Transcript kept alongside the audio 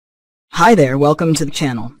Hi there, welcome to the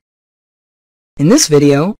channel. In this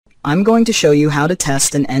video, I'm going to show you how to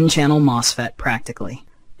test an N-channel MOSFET practically.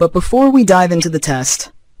 But before we dive into the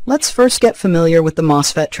test, let's first get familiar with the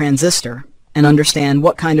MOSFET transistor and understand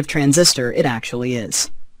what kind of transistor it actually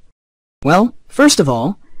is. Well, first of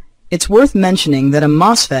all, it's worth mentioning that a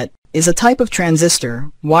MOSFET is a type of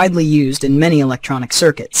transistor widely used in many electronic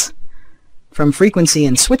circuits, from frequency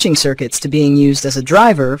and switching circuits to being used as a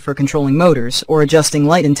driver for controlling motors or adjusting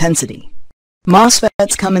light intensity.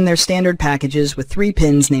 MOSFETs come in their standard packages with 3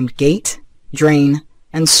 pins named gate, drain,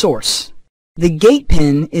 and source. The gate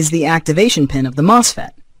pin is the activation pin of the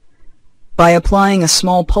MOSFET. By applying a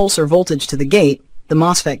small pulse or voltage to the gate, the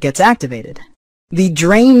MOSFET gets activated. The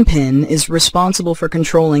drain pin is responsible for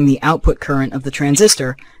controlling the output current of the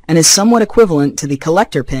transistor and is somewhat equivalent to the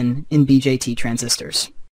collector pin in BJT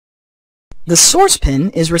transistors. The source pin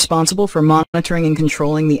is responsible for monitoring and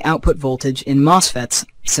controlling the output voltage in MOSFETs,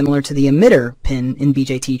 similar to the emitter pin in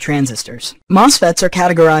BJT transistors. MOSFETs are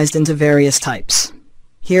categorized into various types.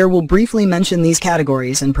 Here we'll briefly mention these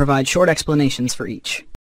categories and provide short explanations for each.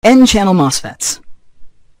 N-channel MOSFETs.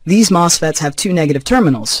 These MOSFETs have 2 negative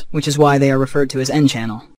terminals, which is why they are referred to as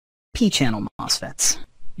N-channel. P-channel MOSFETs.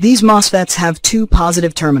 These MOSFETs have 2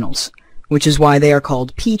 positive terminals, which is why they are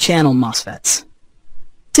called P-channel MOSFETs.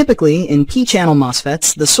 Typically, in P-channel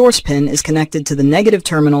MOSFETs, the source pin is connected to the negative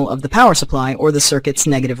terminal of the power supply or the circuit's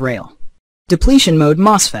negative rail. Depletion mode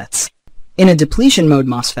MOSFETs. In a depletion mode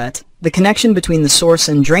MOSFET, the connection between the source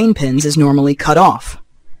and drain pins is normally cut off.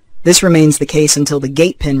 This remains the case until the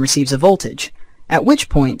gate pin receives a voltage, at which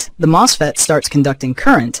point the MOSFET starts conducting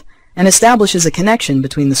current and establishes a connection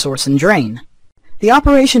between the source and drain. The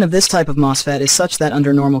operation of this type of MOSFET is such that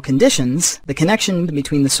under normal conditions, the connection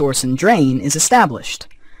between the source and drain is established.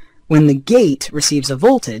 When the gate receives a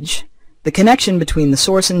voltage, the connection between the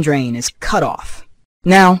source and drain is cut off.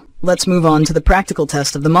 Now, let's move on to the practical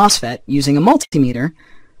test of the MOSFET using a multimeter,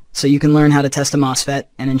 so you can learn how to test a MOSFET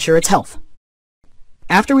and ensure its health.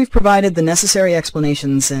 After we've provided the necessary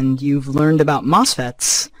explanations and you've learned about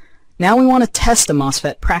MOSFETs, now we want to test a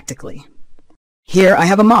MOSFET practically. Here I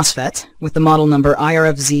have a MOSFET with the model number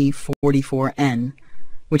IRFZ44N,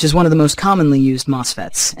 which is one of the most commonly used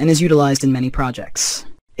MOSFETs and is utilized in many projects.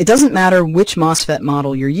 It doesn't matter which MOSFET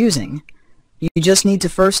model you're using. You just need to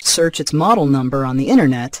first search its model number on the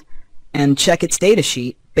internet and check its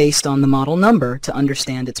datasheet based on the model number to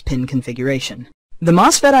understand its pin configuration. The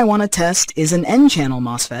MOSFET I want to test is an N-channel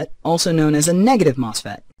MOSFET, also known as a negative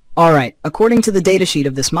MOSFET. Alright, according to the datasheet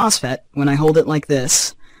of this MOSFET, when I hold it like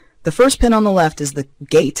this, the first pin on the left is the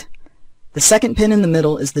gate, the second pin in the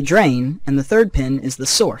middle is the drain, and the third pin is the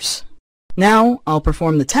source. Now, I'll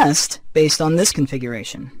perform the test based on this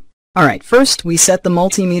configuration. Alright, first we set the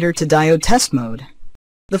multimeter to diode test mode.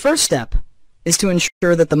 The first step is to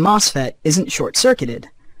ensure that the MOSFET isn't short-circuited,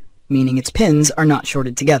 meaning its pins are not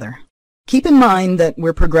shorted together. Keep in mind that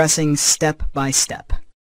we're progressing step by step.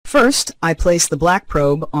 First, I place the black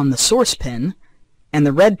probe on the source pin and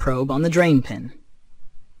the red probe on the drain pin.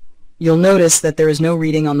 You'll notice that there is no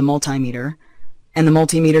reading on the multimeter, and the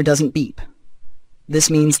multimeter doesn't beep. This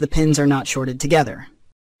means the pins are not shorted together.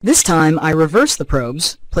 This time I reverse the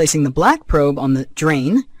probes, placing the black probe on the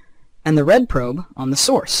drain and the red probe on the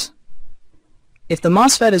source. If the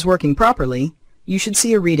MOSFET is working properly, you should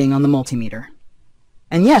see a reading on the multimeter.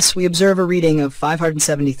 And yes, we observe a reading of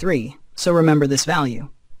 573, so remember this value.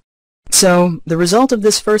 So, the result of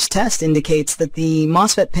this first test indicates that the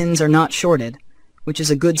MOSFET pins are not shorted, which is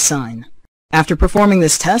a good sign. After performing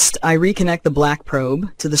this test, I reconnect the black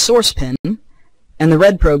probe to the source pin and the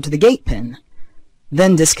red probe to the gate pin,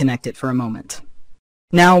 then disconnect it for a moment.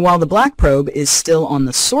 Now, while the black probe is still on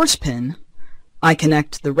the source pin, I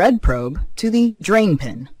connect the red probe to the drain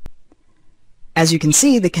pin. As you can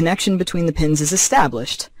see, the connection between the pins is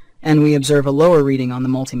established, and we observe a lower reading on the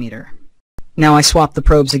multimeter. Now I swap the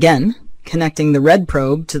probes again, connecting the red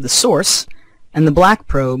probe to the source and the black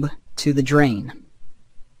probe to the drain.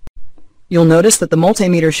 You'll notice that the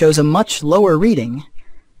multimeter shows a much lower reading,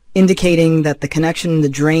 indicating that the connection in the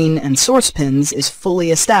drain and source pins is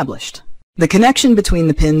fully established. The connection between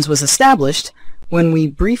the pins was established when we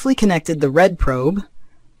briefly connected the red probe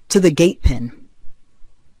to the gate pin.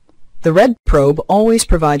 The red probe always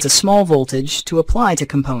provides a small voltage to apply to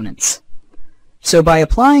components. So by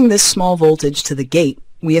applying this small voltage to the gate,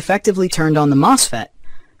 we effectively turned on the MOSFET,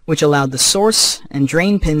 which allowed the source and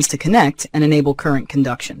drain pins to connect and enable current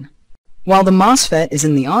conduction. While the MOSFET is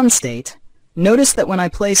in the on state, notice that when I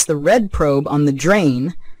place the red probe on the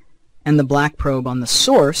drain and the black probe on the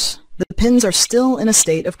source, the pins are still in a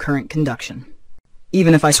state of current conduction.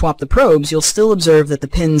 Even if I swap the probes, you'll still observe that the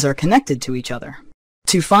pins are connected to each other.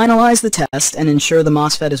 To finalize the test and ensure the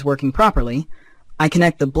MOSFET is working properly, I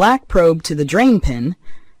connect the black probe to the drain pin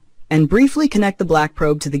and briefly connect the black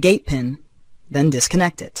probe to the gate pin, then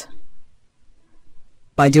disconnect it.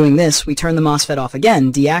 By doing this, we turn the MOSFET off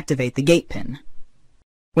again, deactivate the gate pin.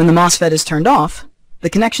 When the MOSFET is turned off, the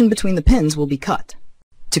connection between the pins will be cut.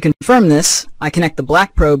 To confirm this, I connect the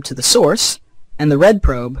black probe to the source and the red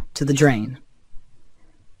probe to the drain.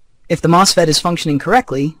 If the MOSFET is functioning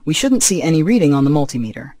correctly, we shouldn't see any reading on the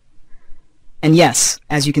multimeter. And yes,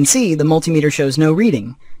 as you can see, the multimeter shows no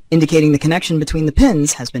reading, indicating the connection between the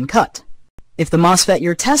pins has been cut. If the MOSFET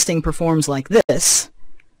you're testing performs like this,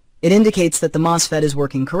 it indicates that the MOSFET is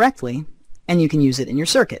working correctly, and you can use it in your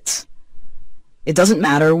circuits. It doesn't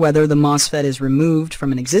matter whether the MOSFET is removed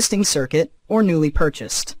from an existing circuit or newly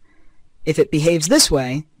purchased. If it behaves this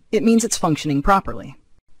way, it means it's functioning properly.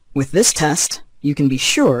 With this test, you can be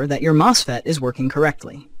sure that your MOSFET is working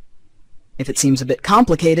correctly. If it seems a bit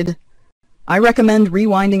complicated, I recommend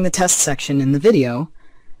rewinding the test section in the video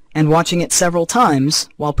and watching it several times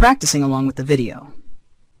while practicing along with the video.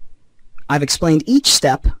 I've explained each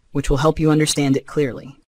step, which will help you understand it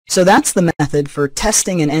clearly. So that's the method for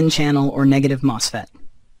testing an N-channel or negative MOSFET.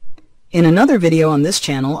 In another video on this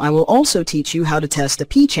channel, I will also teach you how to test a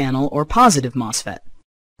P-channel or positive MOSFET.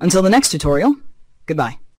 Until the next tutorial,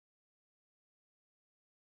 goodbye.